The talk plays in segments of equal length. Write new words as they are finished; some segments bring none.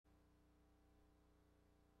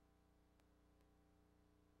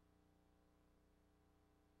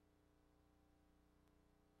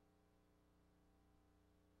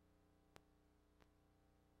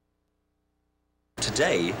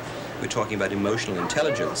Today, we're talking about emotional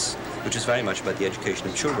intelligence, which is very much about the education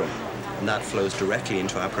of children. And that flows directly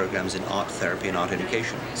into our programs in art therapy and art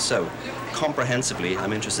education. So, comprehensively,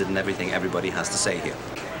 I'm interested in everything everybody has to say here.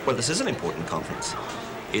 Well, this is an important conference.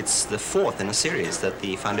 It's the fourth in a series that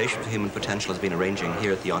the Foundation for Human Potential has been arranging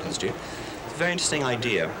here at the Art Institute. It's a very interesting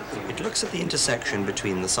idea. It looks at the intersection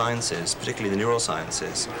between the sciences, particularly the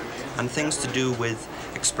neurosciences, and things to do with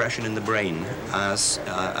expression in the brain as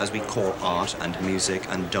we call art and music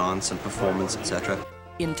and dance and performance, etc.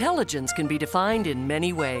 Intelligence can be defined in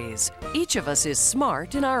many ways. Each of us is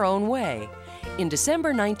smart in our own way. In December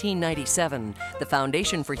 1997, the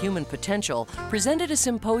Foundation for Human Potential presented a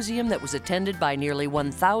symposium that was attended by nearly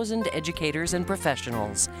 1,000 educators and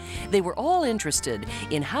professionals. They were all interested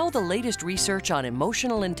in how the latest research on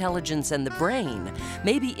emotional intelligence and the brain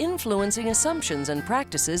may be influencing assumptions and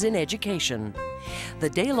practices in education.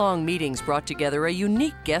 The day-long meetings brought together a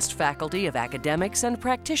unique guest faculty of academics and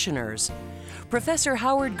practitioners. Professor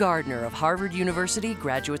Howard Gardner of Harvard University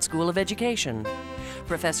Graduate School of Education,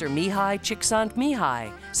 Professor Mihai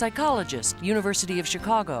Csikszentmihalyi, psychologist, University of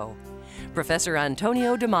Chicago, Professor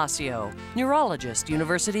Antonio Damasio, neurologist,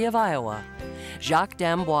 University of Iowa, Jacques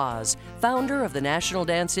d'Amboise, founder of the National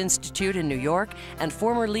Dance Institute in New York and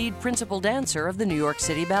former lead principal dancer of the New York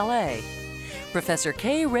City Ballet, Professor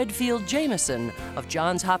Kay Redfield Jamison of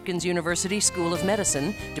Johns Hopkins University School of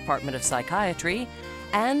Medicine, Department of Psychiatry,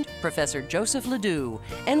 and Professor Joseph Ledoux,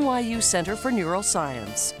 NYU Center for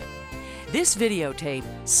Neuroscience. This videotape,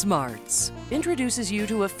 Smarts, introduces you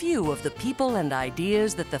to a few of the people and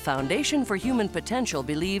ideas that the Foundation for Human Potential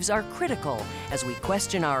believes are critical as we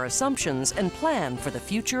question our assumptions and plan for the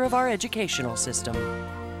future of our educational system.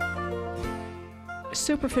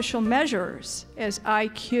 Superficial measures as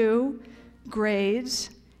IQ, grades,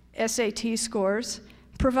 SAT scores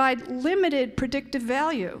provide limited predictive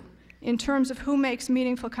value in terms of who makes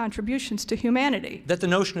meaningful contributions to humanity. That the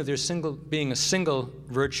notion of there being a single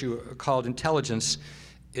virtue called intelligence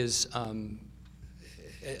is,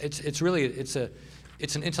 it's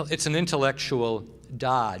an intellectual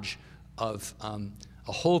dodge of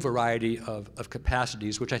a whole variety of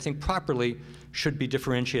capacities, which I think properly should be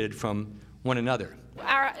differentiated from one another.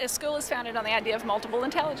 Our school is founded on the idea of multiple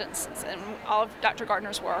intelligence and all of Dr.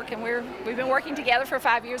 Gardner's work, and we've been working together for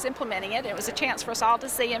 5 years implementing it. It was a chance for us all to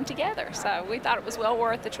see him together, so we thought it was well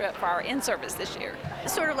worth the trip for our in-service this year.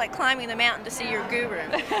 It's sort of like climbing the mountain to see your guru.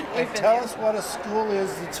 Tell us what a school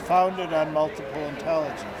is that's founded on multiple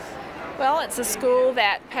intelligence. Well, it's a school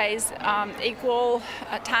that pays equal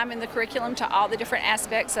time in the curriculum to all the different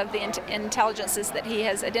aspects of the intelligences that he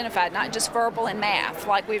has identified, not just verbal and math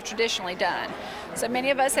like we've traditionally done. So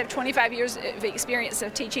many of us have 25 years of experience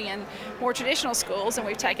of teaching in more traditional schools, and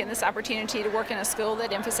we've taken this opportunity to work in a school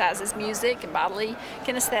that emphasizes music and bodily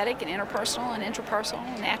kinesthetic and interpersonal and intrapersonal,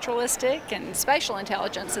 and naturalistic and spatial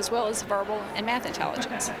intelligence, as well as verbal and math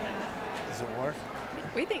intelligence. Does it work?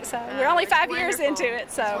 We think so. We're only 5 years into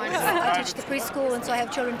it, so. I teach the preschool, and so I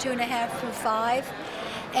have children 2.5 through 5.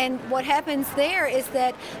 And what happens there is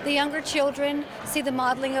that the younger children see the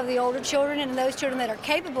modeling of the older children, and those children that are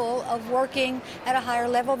capable of working at a higher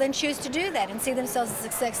level then choose to do that and see themselves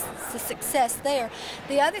as success there.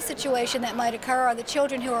 The other situation that might occur are the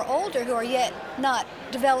children who are older, who are yet not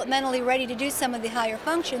developmentally ready to do some of the higher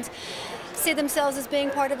functions, see themselves as being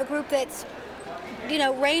part of a group that's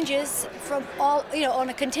ranges from all, on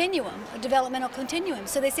a continuum, a developmental continuum.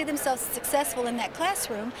 So they see themselves successful in that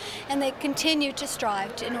classroom, and they continue to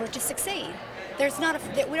strive in order to succeed. We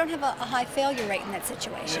don't have a high failure rate in that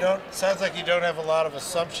situation. Sounds like you don't have a lot of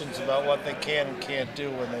assumptions about what they can and can't do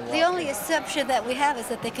when they walk. The only assumption that we have is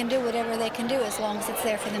that they can do whatever they can do as long as it's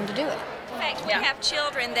there for them to do it. In fact, we have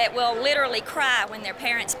children that will literally cry when their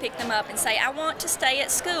parents pick them up and say, "I want to stay at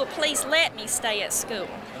school, please let me stay at school."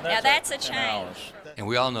 Now that's a change. And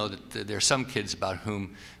we all know that there are some kids about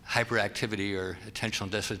whom hyperactivity or attentional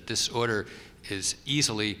deficit disorder is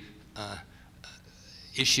easily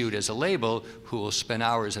issued as a label, who will spend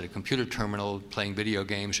hours at a computer terminal playing video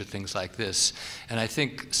games or things like this. And I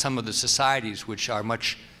think some of the societies which are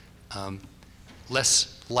much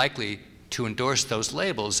less likely to endorse those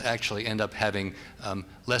labels actually end up having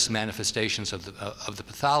less manifestations of the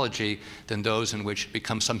pathology than those in which it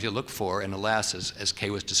becomes something to look for, and alas, as Kay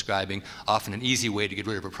was describing, often an easy way to get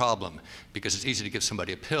rid of a problem, because it's easy to give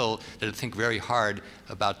somebody a pill than to think very hard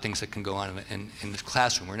about things that can go on in the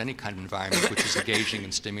classroom or in any kind of environment which is engaging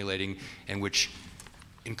and stimulating and which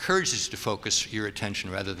encourages you to focus your attention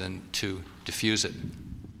rather than to diffuse it.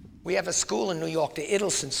 We have a school in New York, the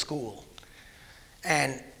Idelson School,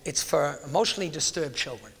 and it's for emotionally disturbed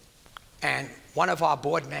children. And one of our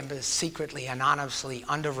board members secretly, anonymously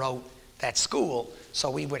underwrote that school, so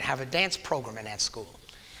we would have a dance program in that school.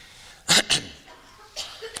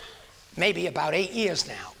 Maybe about 8 years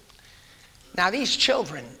now. Now these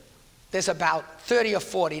children, there's about 30 or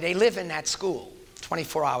 40, they live in that school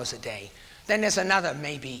 24 hours a day. Then there's another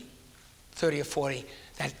maybe 30 or 40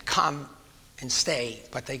 that come and stay,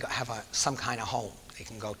 but they have some kind of home they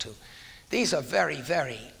can go to. These are very,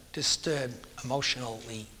 very disturbed,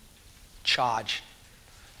 emotionally charged,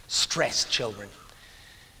 stressed children.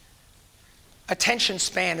 Attention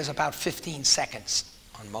span is about 15 seconds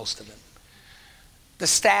on most of them. The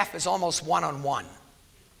staff is almost one-on-one.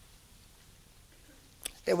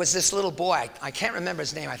 There was this little boy, I can't remember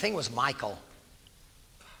his name, I think it was Michael.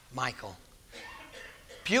 Michael.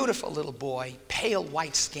 Beautiful little boy, pale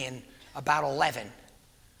white skin, about 11.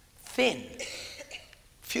 Thin,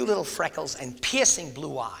 few little freckles, and piercing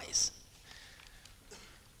blue eyes.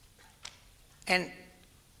 And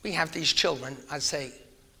we have these children, I'd say,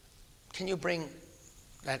 can you bring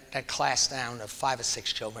that class down of 5 or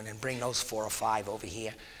 6 children and bring those 4 or 5 over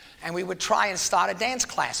here? And we would try and start a dance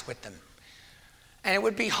class with them. And it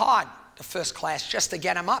would be hard, the first class, just to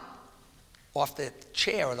get them up off the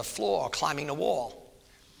chair or the floor or climbing the wall.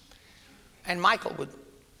 And Michael would,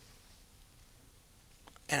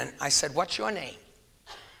 and I said, what's your name?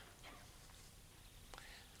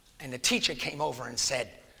 And the teacher came over and said,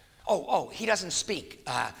 oh, he doesn't speak,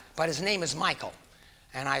 but his name is Michael.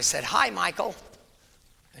 And I said, hi, Michael.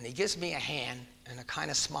 And he gives me a hand and a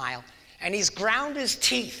kind of smile, and he's ground his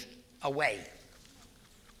teeth away.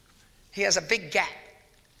 He has a big gap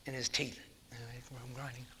in his teeth. I'm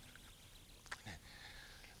grinding.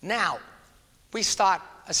 Now, we start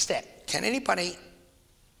a step. Can anybody,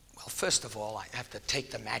 well, first of all, I have to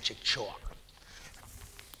take the magic chalk.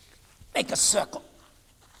 Make a circle.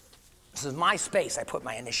 This is my space. I put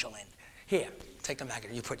my initial in. Here, take the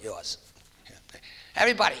magnet. You put yours. Here.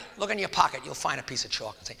 Everybody, look in your pocket. You'll find a piece of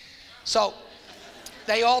chalk. So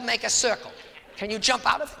they all make a circle. Can you jump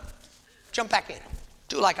out of it? Jump back in.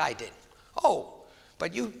 Do like I did. Oh,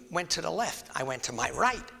 but you went to the left. I went to my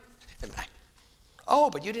right. Oh,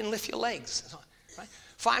 but you didn't lift your legs. Right?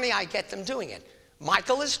 Finally, I get them doing it.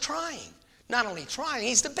 Michael is trying. Not only trying,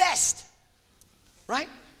 he's the best. Right?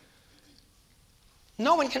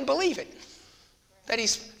 No one can believe it, that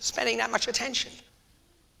he's spending that much attention.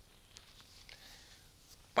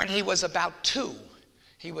 When he was about 2,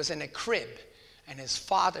 he was in a crib, and his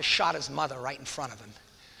father shot his mother right in front of him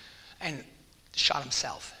and shot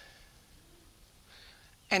himself.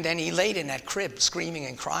 And then he laid in that crib screaming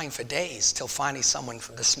and crying for days till finally someone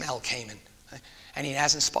from the smell came in. And he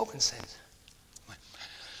hasn't spoken since.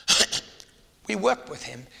 We worked with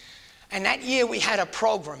him. And that year we had a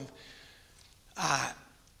program,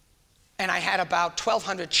 and I had about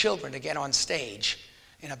 1,200 children to get on stage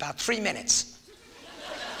in about 3 minutes.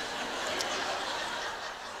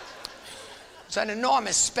 It's an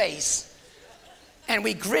enormous space, and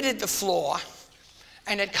we gridded the floor,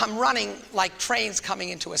 and it'd come running like trains coming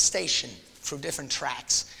into a station through different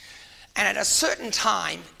tracks. And at a certain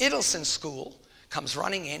time, Idelson School comes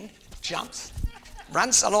running in, jumps,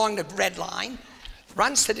 runs along the red line,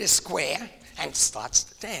 runs to this square, and starts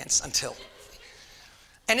to dance until.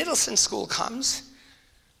 And Idelson School comes,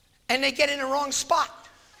 and they get in the wrong spot.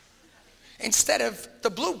 Instead of the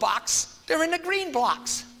blue box, they're in the green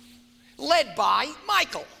box, led by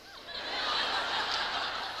Michael.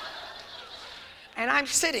 And I'm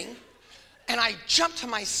sitting, and I jump to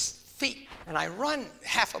my feet, and I run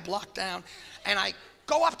half a block down, and I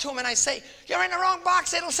go up to him, and I say, you're in the wrong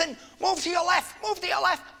box, Idelson. Move to your left, move to your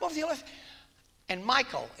left, move to your left. And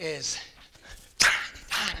Michael is,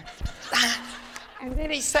 and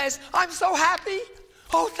then he says, I'm so happy.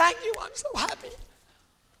 Oh, thank you, I'm so happy.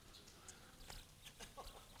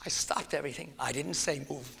 I stopped everything. I didn't say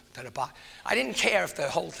move to the box. I didn't care if the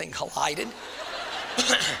whole thing collided.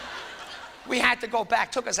 We had to go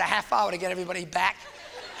back. Took us a half hour to get everybody back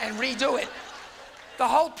and redo it. The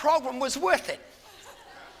whole program was worth it.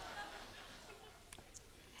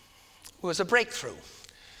 It was a breakthrough.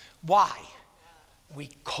 Why? We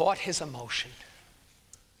caught his emotion.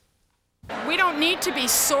 We don't need to be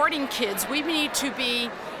sorting kids. We need to be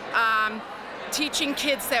teaching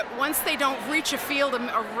kids that once they don't reach a field of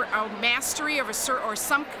mastery or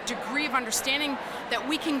some degree of understanding, that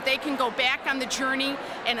they can go back on the journey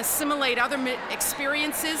and assimilate other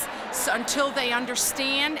experiences until they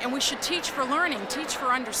understand. And we should teach for learning, teach for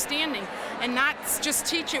understanding, and not just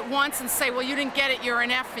teach it once and say, well, you didn't get it, you're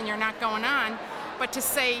an F and you're not going on, but to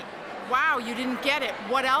say, wow, you didn't get it.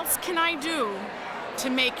 What else can I do to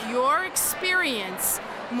make your experience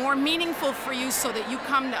more meaningful for you so that you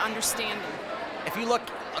come to understanding? If you look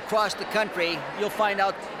across the country, you'll find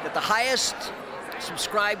out that the highest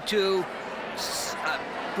subscribed to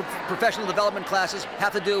professional development classes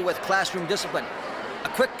have to do with classroom discipline. A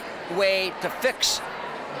quick way to fix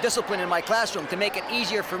discipline in my classroom, to make it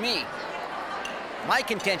easier for me. My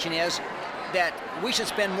contention is that we should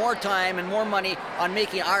spend more time and more money on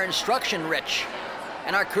making our instruction rich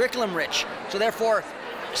and our curriculum rich. So therefore,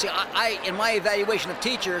 see, in my evaluation of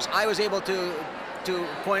teachers, I was able to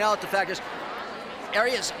point out the fact is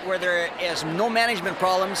areas where there is no management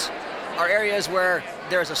problems are areas where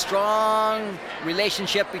there's a strong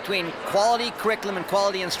relationship between quality curriculum and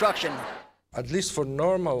quality instruction. At least for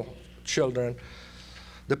normal children,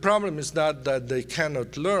 the problem is not that they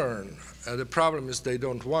cannot learn. The problem is they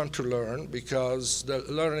don't want to learn, because the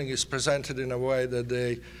learning is presented in a way that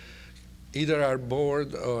they either are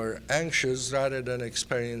bored or anxious rather than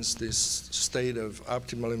experience this state of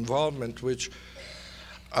optimal involvement, which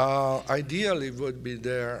ideally would be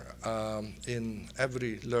there in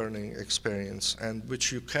every learning experience, and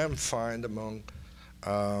which you can find among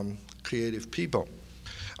creative people.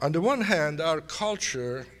 On the one hand, our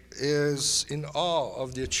culture is in awe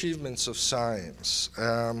of the achievements of science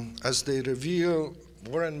as they reveal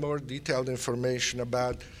more and more detailed information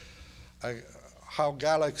about how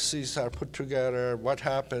galaxies are put together, what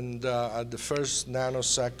happened at the first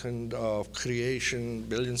nanosecond of creation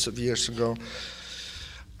billions of years ago.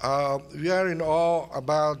 We are in awe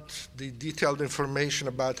about the detailed information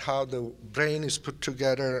about how the brain is put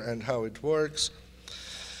together and how it works.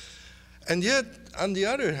 And yet, on the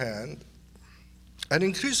other hand, an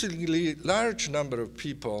increasingly large number of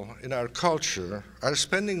people in our culture are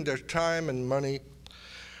spending their time and money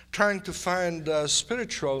trying to find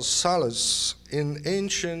spiritual solace in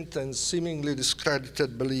ancient and seemingly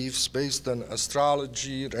discredited beliefs based on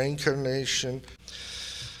astrology, reincarnation.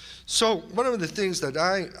 So one of the things that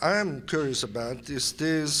I am curious about is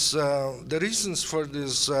the reasons for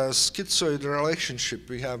this schizoid relationship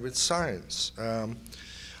we have with science.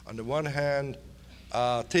 On the one hand,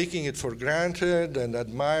 taking it for granted and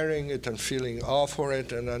admiring it and feeling awe for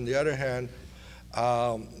it, and on the other hand,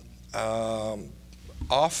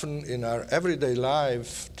 often in our everyday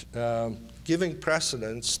life, giving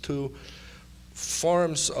precedence to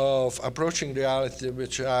forms of approaching reality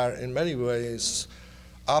which are in many ways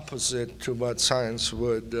opposite to what science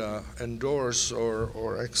would endorse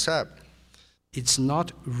or accept. It's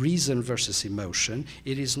not reason versus emotion.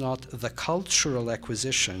 It is not the cultural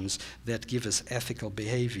acquisitions that give us ethical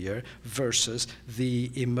behavior versus the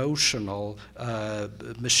emotional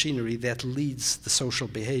machinery that leads the social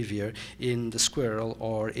behavior in the squirrel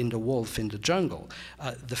or in the wolf in the jungle.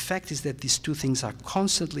 The fact is that these two things are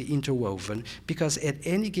constantly interwoven, because at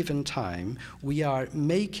any given time we are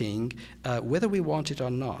making, whether we want it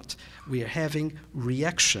or not, we are having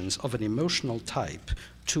reactions of an emotional type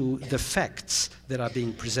to the facts that are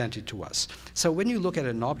being presented to us. So when you look at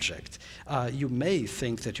an object, you may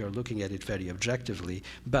think that you're looking at it very objectively,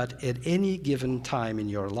 but at any given time in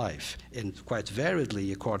your life, and quite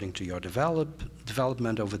variedly according to your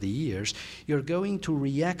development over the years, you're going to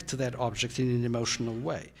react to that object in an emotional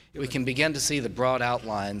way. We can begin to see the broad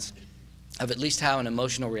outlines of at least how an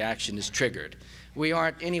emotional reaction is triggered. We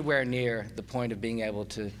aren't anywhere near the point of being able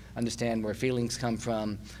to understand where feelings come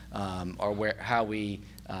from, or how we,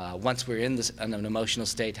 once we're in an emotional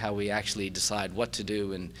state, how we actually decide what to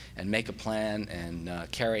do and make a plan and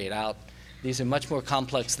carry it out. These are much more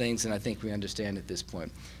complex things than I think we understand at this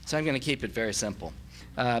point. So I'm going to keep it very simple.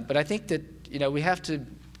 But I think that we have to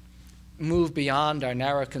move beyond our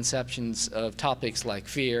narrow conceptions of topics like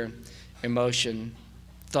fear, emotion,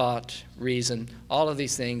 thought, reason, all of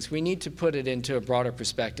these things. We need to put it into a broader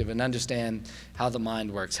perspective and understand how the mind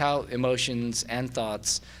works, how emotions and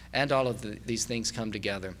thoughts and all of these things come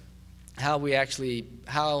together, how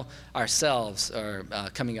ourselves are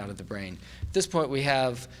coming out of the brain. At this point, we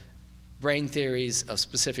have brain theories of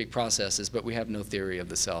specific processes, but we have no theory of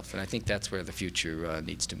the self, and I think that's where the future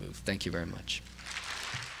needs to move. Thank you very much.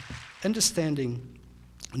 Understanding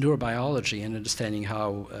neurobiology and understanding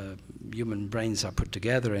how human brains are put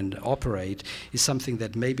together and operate is something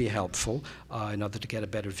that may be helpful in order to get a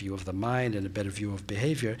better view of the mind and a better view of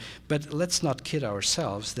behavior. But let's not kid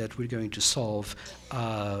ourselves that we're going to solve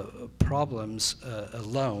problems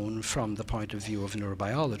alone from the point of view of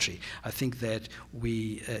neurobiology. I think that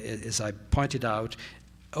we, as I pointed out,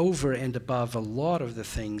 over and above a lot of the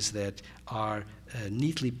things that are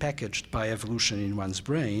neatly packaged by evolution in one's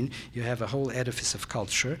brain, you have a whole edifice of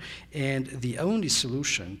culture, and the only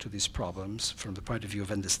solution to these problems, from the point of view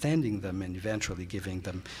of understanding them and eventually giving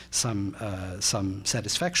them some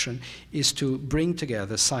satisfaction, is to bring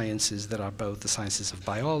together sciences that are both the sciences of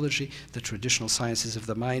biology, the traditional sciences of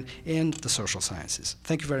the mind, and the social sciences.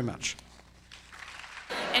 Thank you very much.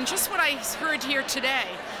 And just what I heard here today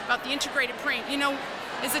about the integrated brain, you know,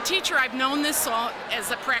 as a teacher, I've known this all.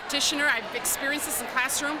 As a practitioner, I've experienced this in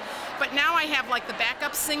classroom, but now I have like the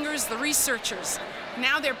backup singers, the researchers.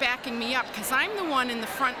 Now they're backing me up because I'm the one in the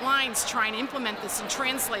front lines trying to implement this and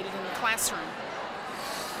translate it in the classroom.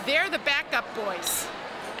 They're the backup boys,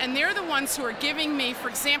 and they're the ones who are giving me, for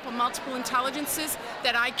example, multiple intelligences,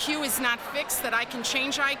 that IQ is not fixed, that I can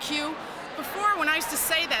change IQ. Before, when I used to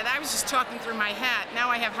say that, I was just talking through my hat.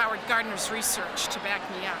 Now I have Howard Gardner's research to back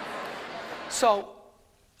me up. So,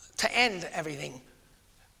 to end everything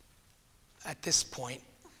at this point,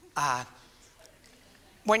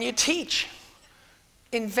 when you teach,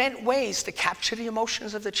 invent ways to capture the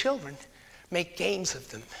emotions of the children. Make games of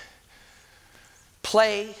them.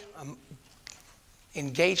 Play,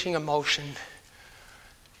 engaging emotion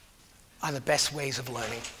are the best ways of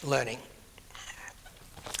learning.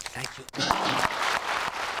 Thank you.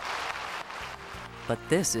 But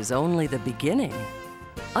this is only the beginning.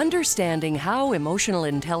 Understanding how emotional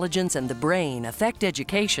intelligence and the brain affect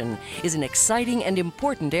education is an exciting and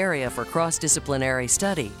important area for cross-disciplinary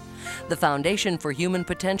study. The Foundation for Human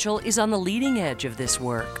Potential is on the leading edge of this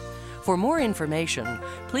work. For more information,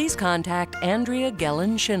 please contact Andrea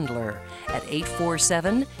Gellen-Schindler at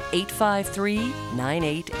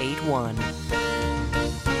 847-853-9881.